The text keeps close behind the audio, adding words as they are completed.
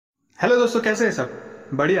Hello दोस्तों, कैसे हैं सब?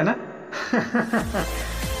 बढ़िया ना?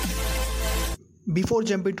 Before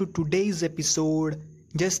jumping to today's episode,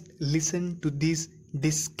 just listen to this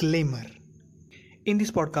disclaimer. In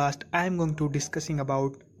this podcast, I am going to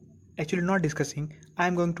I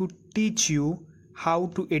am going to teach you how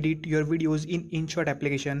to edit your videos in INSHOT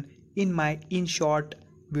application in my INSHOT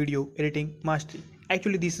video editing mastery.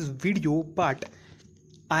 Actually, this is video, but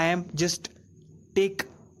I am just take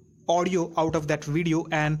audio out of that video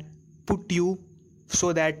and put you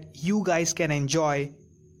so that you guys can enjoy,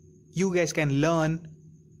 you guys can learn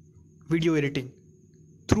video editing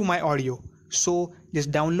through my audio. So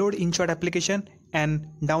just download InShot application and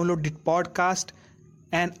download the podcast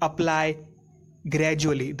and apply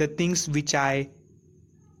gradually the things which I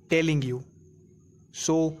telling you.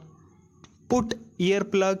 So put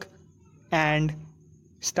earplug and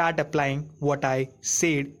start applying what I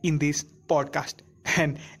said in this podcast.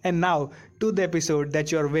 And now to the episode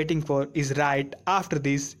that you are waiting for is right after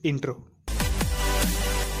this intro.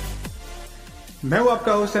 मैं हूं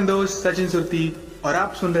आपका host and दोस्त सचिन सुरती और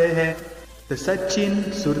आप सुन रहे हैं the Sachin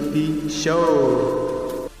Surti show.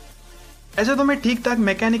 ऐसे तो मैं ठीक ठाक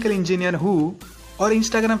मैकेनिकल इंजीनियर हूं और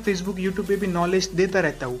इंस्टाग्राम, फेसबुक, यूट्यूब पे भी नॉलेज देता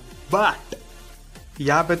रहता हूं, बट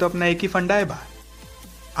यहाँ पे तो अपना एक ही फंडा है भाई,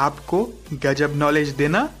 आपको गजब नॉलेज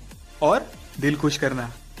देना और दिल खुश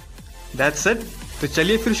करना। That's it. तो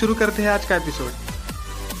चलिए फिर शुरू करते हैं आज का एपिसोड।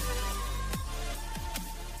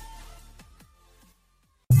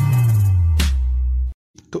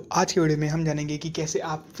 तो आज के वीडियो में हम जानेंगे कि कैसे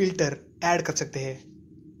आप फिल्टर ऐड कर सकते हैं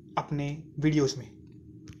अपने वीडियोस में।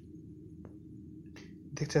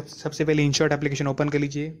 सबसे पहले InShot एप्लीकेशन ओपन कर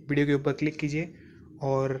लीजिए, वीडियो के ऊपर क्लिक कीजिए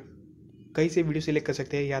और कहीं से वीडियो सिलेक्ट कर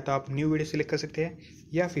सकते हैं, या तो आप न्यू वीडियो सिलेक्ट कर सकते हैं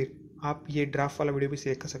या फिर आप ये ड्राफ्ट वाला वीडियो भी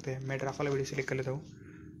सिलेक्ट कर सकते हैं। मैं ड्राफ्ट वाला वीडियो सिलेक्ट कर लेता हूँ।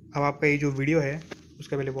 अब आपका ये जो वीडियो है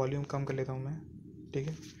उसका पहले वॉल्यूम कम कर लेता हूँ मैं, ठीक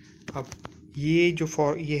है। अब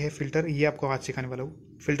ये है फ़िल्टर, ये आपको आज सिखाने वाला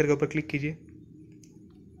हूँ। फ़िल्टर के ऊपर क्लिक कीजिए।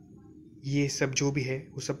 ये सब जो भी है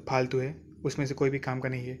वो सब फालतू है, उसमें से कोई भी काम का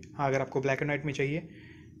नहीं है। हाँ, अगर आपको ब्लैक एंड वाइट में चाहिए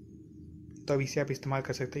तो अब इसे आप इस्तेमाल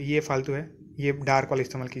कर सकते हैं। ये फालतू है, ये डार्क वाला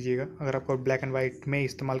इस्तेमाल कीजिएगा अगर आपको ब्लैक एंड वाइट में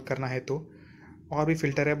इस्तेमाल करना है तो। और भी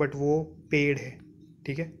फ़िल्टर है बट वो पेड है,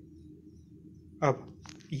 ठीक है। अब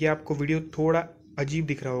ये आपको वीडियो थोड़ा अजीब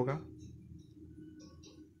दिख रहा होगा,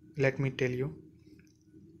 लेट मी टेल यू।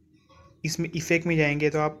 इसमें इफ़ेक्ट में जाएंगे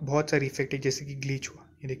तो आप बहुत सारे इफ़ेक्ट है, जैसे कि ग्लिच हुआ,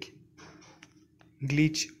 ये देखिए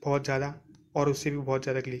ग्लिच बहुत ज़्यादा और उससे भी बहुत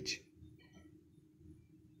ज़्यादा ग्लिच।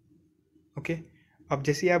 ओके, अब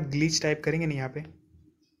जैसे आप ग्लिच टाइप करेंगे ना यहाँ पे,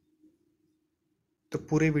 तो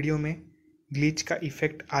पूरे वीडियो में ग्लिच का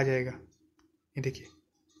इफ़ेक्ट आ जाएगा, ये देखिए।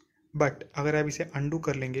 बट अगर आप इसे अंडू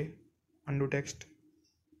कर लेंगे, अंडू टेक्स्ट,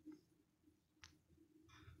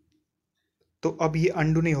 तो अब ये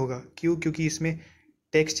अंडू नहीं होगा। क्यों? क्योंकि इसमें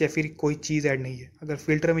टेक्स्ट या फिर कोई चीज़ ऐड नहीं है। अगर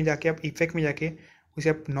फिल्टर में जाके आप इफ़ेक्ट में जाके उसे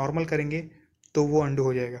आप नॉर्मल करेंगे तो वो अंडू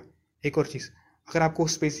हो जाएगा। एक और चीज़, अगर आपको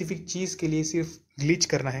स्पेसिफिक चीज़ के लिए सिर्फ ग्लिच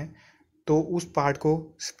करना है तो उस पार्ट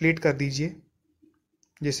को स्प्लिट कर दीजिए।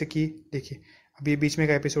 जैसे कि देखिए, अब ये बीच में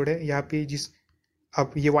का एपिसोड है, यहाँ पे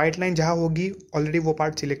अब ये वाइट लाइन जहाँ होगी ऑलरेडी वो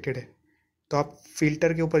पार्ट सिलेक्टेड है, तो आप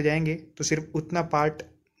फिल्टर के ऊपर जाएंगे तो सिर्फ उतना पार्ट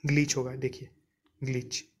ग्लिच होगा। देखिए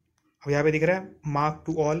ग्लिच, अब यहाँ पे दिख रहा है मार्क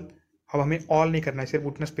टू ऑल। अब हमें ऑल नहीं करना है, सिर्फ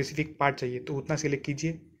उतना स्पेसिफिक पार्ट चाहिए तो उतना सिलेक्ट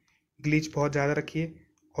कीजिए, ग्लिच बहुत ज़्यादा रखिए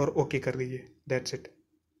और ओके कर दीजिए। That's it.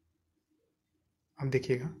 अब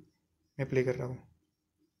देखिएगा, मैं प्ले कर रहा हूँ,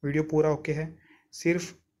 वीडियो पूरा ओके है,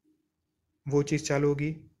 सिर्फ वो चीज़ चालू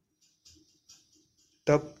होगी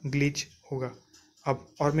तब ग्लिच होगा। अब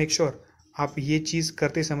और मेक श्योर आप ये चीज़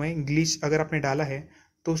करते समय ग्लिच अगर आपने डाला है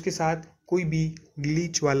तो उसके साथ कोई भी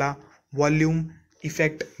ग्लिच वाला वॉल्यूम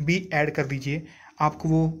इफ़ेक्ट भी ऐड कर दीजिए। आपको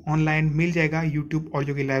वो ऑनलाइन मिल जाएगा यूट्यूब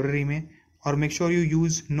ऑडियो की लाइब्रेरी में। और make sure you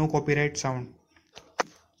use no copyright sound,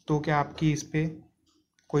 तो क्या आपकी इस पर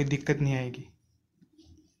कोई दिक्कत नहीं आएगी।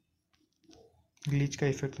 ग्लिच का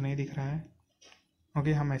इफेक्ट तो नहीं दिख रहा है,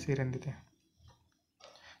 ओके, हम ऐसे ही रहने देते हैं।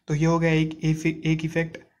 तो ये हो गया एक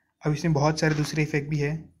इफ़ेक्ट। अब इसमें बहुत सारे दूसरे इफ़ेक्ट भी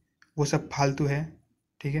है, वो सब फालतू है,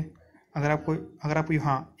 ठीक है। अगर आपको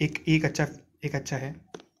हाँ एक अच्छा है,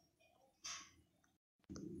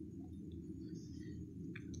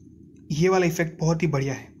 ये वाला इफ़ेक्ट बहुत ही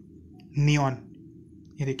बढ़िया है, नियॉन।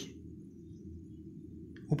 ये देखिए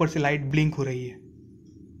ऊपर से लाइट ब्लिंक हो रही है,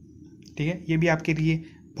 ठीक है। ये भी आपके लिए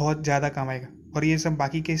बहुत ज़्यादा काम आएगा। और ये सब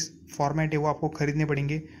बाकी के फॉर्मेट है वो आपको ख़रीदने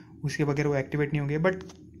पड़ेंगे, उसके बगैर वो एक्टिवेट नहीं होंगे। बट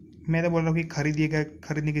मैं तो बोल रहा हूँ कि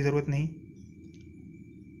खरीदने की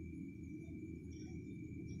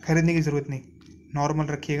ज़रूरत नहीं, नॉर्मल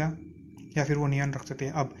रखिएगा या फिर वो नियॉन रख सकते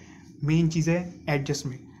हैं। अब मेन चीज़ है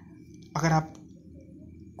एडजस्टमेंट। अगर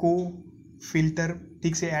आपको फिल्टर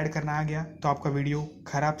ठीक से ऐड करना आ गया तो आपका वीडियो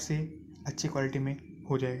ख़राब से अच्छी क्वालिटी में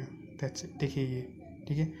हो जाएगा। देखिए ये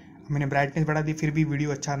ठीक है। मैंने ब्राइटनेस बढ़ा दी फिर भी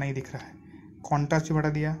वीडियो अच्छा नहीं दिख रहा है। कॉन्ट्रास्ट भी बढ़ा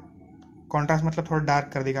दिया, कॉन्ट्रास्ट मतलब थोड़ा डार्क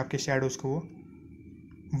कर देगा आपके शैडोज़ को।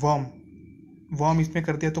 वो वॉर्म इसमें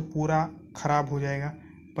कर दिया तो पूरा ख़राब हो जाएगा,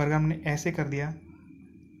 पर अगर हमने ऐसे कर दिया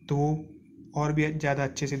तो वो और भी ज़्यादा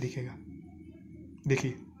अच्छे से दिखेगा।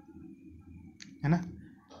 देखिए है ना।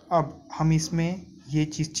 अब हम इसमें ये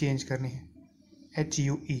चीज़ चेंज करनी है,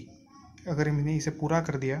 HUE। अगर हमने इसे पूरा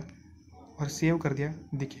कर दिया और सेव कर दिया,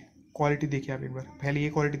 देखिए क्वालिटी देखिए आप एक बार। पहले ये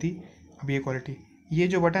क्वालिटी थी, अब ये क्वालिटी। ये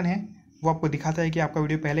जो बटन है वो आपको दिखाता है कि आपका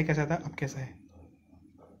वीडियो पहले कैसा था अब कैसा है।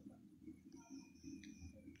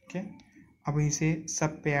 ठीक है, अब इसे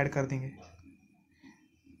सब पे ऐड कर देंगे।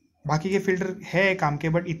 बाकी के फ़िल्टर है काम के,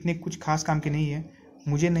 बट इतने कुछ खास काम के नहीं है,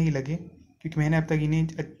 मुझे नहीं लगे, क्योंकि मैंने अब तक इन्हें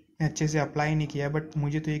अच्छे से अप्लाई नहीं किया। बट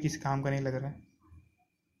मुझे तो ये किसी काम का नहीं लग रहा है।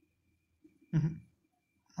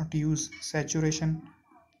 Not use saturation.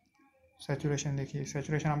 देखिए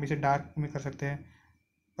सैचुरेशन आप इसे डार्क में कर सकते हैं,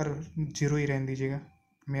 पर 0 ही रहने दीजिएगा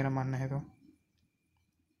मेरा मानना है। तो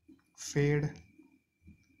फेड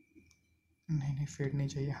नहीं, फेड नहीं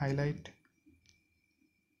चाहिए। हाईलाइट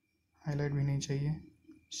भी नहीं चाहिए।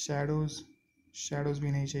 शैडोज़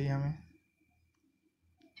भी नहीं चाहिए हमें।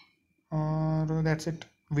 और दैट्स इट।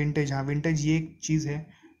 विंटेज, हाँ विंटेज ये एक चीज़ है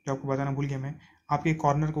जो आपको बताना भूल गया मैं। आपके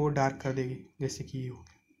कॉर्नर को वो डार्क कर देगी, जैसे कि ये हो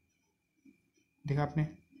गया, देखा आपने।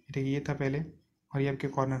 देखिए ये था पहले और ये आपके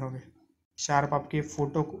कॉर्नर हो गए। शार्प आपके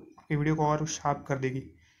फ़ोटो को, आपके वीडियो को और शार्प कर देगी।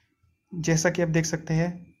 जैसा कि आप देख सकते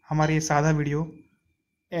हैं हमारा ये सादा वीडियो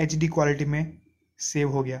HD क्वालिटी में सेव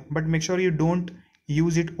हो गया। But make sure you don't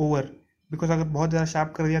use it over, because अगर बहुत ज़्यादा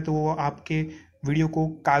शार्प कर दिया तो वो आपके वीडियो को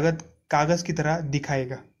कागज़ की तरह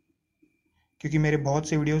दिखाएगा, क्योंकि मेरे बहुत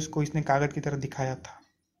से वीडियोस को इसने कागज़ की तरह दिखाया था।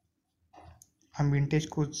 हम विंटेज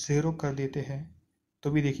को 0 कर देते हैं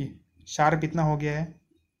तो भी देखिए शार्प इतना हो गया है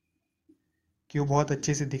कि वो बहुत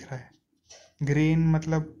अच्छे से दिख रहा है। ग्रेन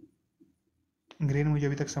मतलब ग्रेन मुझे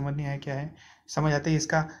अभी तक समझ नहीं आया क्या है, समझ आते ही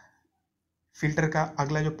इसका फ़िल्टर का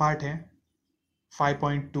अगला जो पार्ट है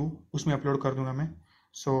 5.2 उसमें अपलोड कर दूंगा मैं।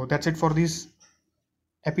 So that's it for this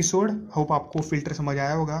episode. Hope आपको फ़िल्टर समझ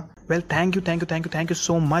आया होगा। Well thank you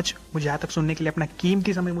so much. मुझे यहाँ तक सुनने के लिए, अपना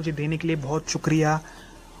कीमती समय मुझे देने के लिए बहुत शुक्रिया।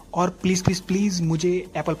 और प्लीज़ मुझे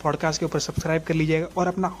एप्पल पॉडकास्ट के ऊपर सब्सक्राइब कर लीजिएगा और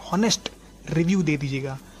अपना हॉनेस्ट रिव्यू दे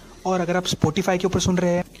दीजिएगा। और अगर आप स्पॉटिफाई के ऊपर सुन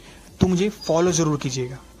रहे हैं तो मुझे फॉलो ज़रूर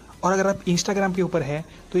कीजिएगा। और अगर आप इंस्टाग्राम के ऊपर है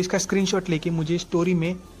तो इसका स्क्रीनशॉट लेके मुझे स्टोरी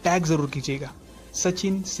में टैग ज़रूर कीजिएगा,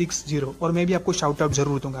 Sachin60, और मैं भी आपको शाउट आउट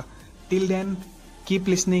ज़रूर दूंगा। Till then keep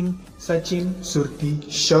listening, Sachin Surti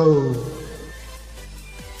show.